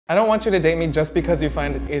I don't want you to date me just because you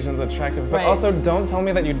find Asians attractive, but also don't tell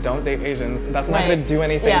me that you don't date Asians. That's not going to do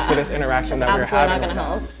anything for this interaction that we're having. Absolutely not going to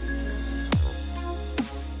help.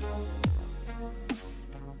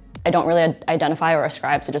 I don't really identify or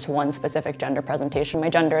ascribe to just one specific gender presentation. My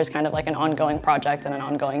gender is kind of like an ongoing project and an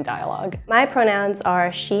ongoing dialogue. My pronouns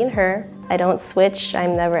are she and her. I don't switch.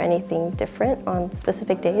 I'm never anything different on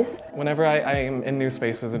specific days. Whenever I am in new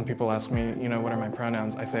spaces and people ask me, you know, what are my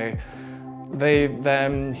pronouns, I say they,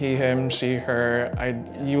 them, he, him, she, her.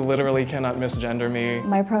 You literally cannot misgender me.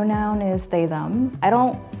 My pronoun is they, them. I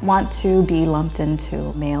don't want to be lumped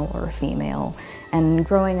into male or female. And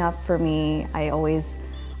growing up for me, I always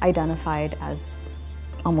identified as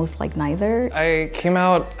almost like neither. I came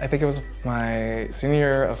out, I think it was my senior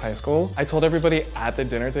year of high school. I told everybody at the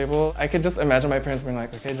dinner table. I could just imagine my parents being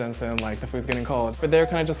like, okay, Jensen, like the food's getting cold. But they were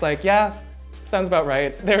kind of just like, yeah, sounds about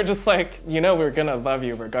right. They were just like, you know, we're gonna love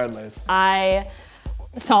you regardless. I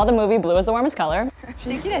saw the movie Blue is the Warmest Color.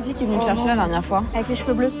 C'est qui la fille qui est venue me chercher la dernière fois? Avec les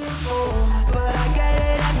cheveux bleus.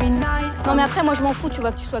 Non mais après moi je m'en fous, tu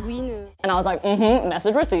vois, que tu sois green. And I was like,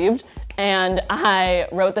 message received. And I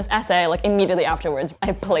wrote this essay like immediately afterwards.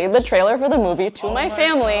 I played the trailer for the movie to my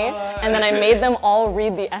family, and then I made them all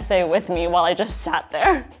read the essay with me while I just sat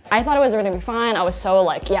there. I thought it was gonna be fine. I was so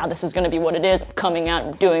like, yeah, this is gonna be what it is. I'm coming out,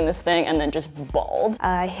 I'm doing this thing, and then just bawled.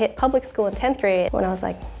 I hit public school in 10th grade when I was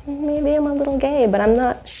like, maybe I'm a little gay, but I'm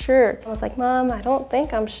not sure. I was like, Mom, I don't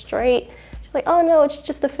think I'm straight. She's like, oh no, it's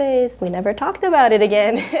just a phase. We never talked about it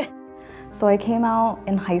again. So I came out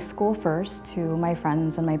in high school first to my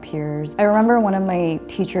friends and my peers. I remember one of my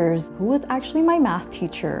teachers, who was actually my math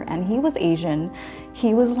teacher, and he was Asian.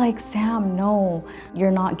 He was like, Sam, no,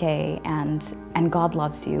 you're not gay, and God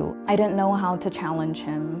loves you. I didn't know how to challenge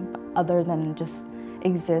him other than just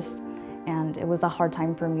exist. And it was a hard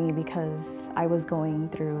time for me because I was going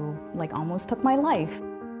through, like, almost took my life.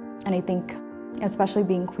 And I think especially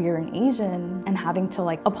being queer and Asian and having to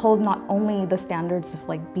like uphold not only the standards of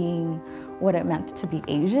like being what it meant to be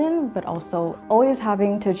Asian, but also always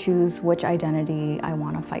having to choose which identity I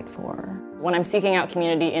want to fight for. When I'm seeking out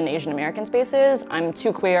community in Asian American spaces, I'm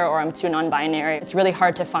too queer or I'm too non-binary. It's really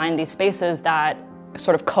hard to find these spaces that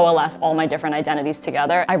sort of coalesce all my different identities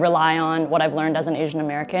together. I rely on what I've learned as an Asian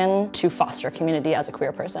American to foster community as a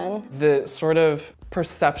queer person. The sort of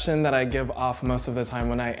perception that I give off most of the time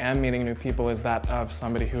when I am meeting new people is that of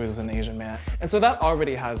somebody who is an Asian man. And so that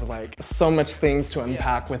already has like so much things to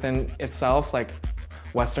unpack within itself, like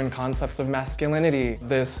Western concepts of masculinity,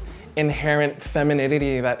 this inherent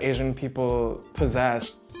femininity that Asian people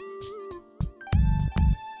possess.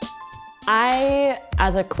 I,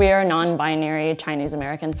 as a queer, non-binary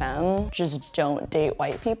Chinese-American femme, just don't date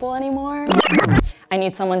white people anymore. I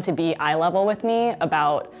need someone to be eye level with me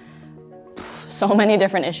about so many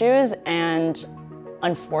different issues, and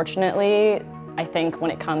unfortunately, I think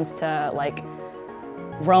when it comes to like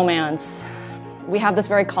romance, we have this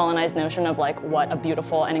very colonized notion of like what a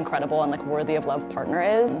beautiful and incredible and like worthy of love partner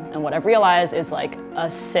is. And what I've realized is like a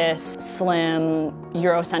cis, slim,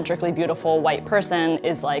 Eurocentrically beautiful white person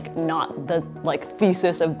is like not the like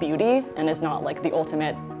thesis of beauty and is not like the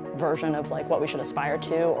ultimate version of like what we should aspire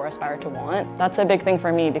to or aspire to want. That's a big thing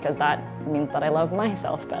for me because that means that I love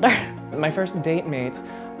myself better. My first date mate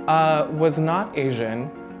was not Asian,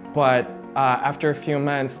 but after a few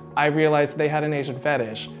months, I realized they had an Asian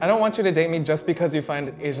fetish. I don't want you to date me just because you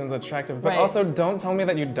find Asians attractive, but also don't tell me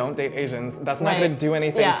that you don't date Asians. That's not going to do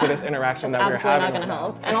anything for this interaction that we're having. Absolutely not going to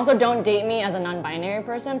help. And also don't date me as a non-binary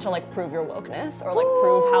person to like prove your wokeness or like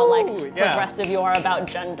prove how like progressive you are about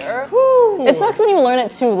gender. It sucks when you learn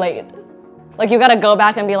it too late. Like you got to go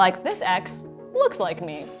back and be like, this X looks like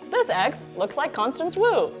me. This X looks like Constance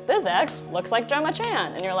Wu. This X looks like Gemma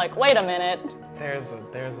Chan. And you're like, wait a minute. There's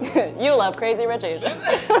a... You love Crazy Rich Asians.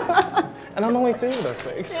 And I'm only doing those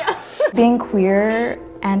things. Yeah. Being queer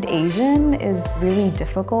and Asian is really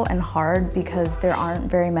difficult and hard because there aren't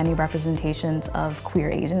very many representations of queer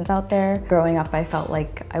Asians out there. Growing up, I felt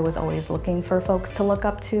like I was always looking for folks to look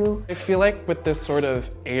up to. I feel like with this sort of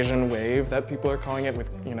Asian wave that people are calling it with,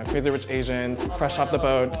 you know, Crazy Rich Asians, Fresh Off the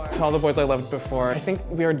Boat, To All the Boys I Loved Before, I think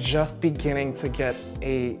we are just beginning to get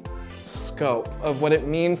a scope of what it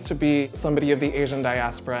means to be somebody of the Asian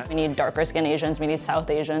diaspora. We need darker skinned Asians, we need South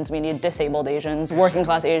Asians, we need disabled Asians, working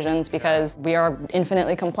class Asians, because we are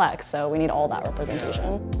infinitely complex, so we need all that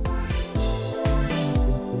representation.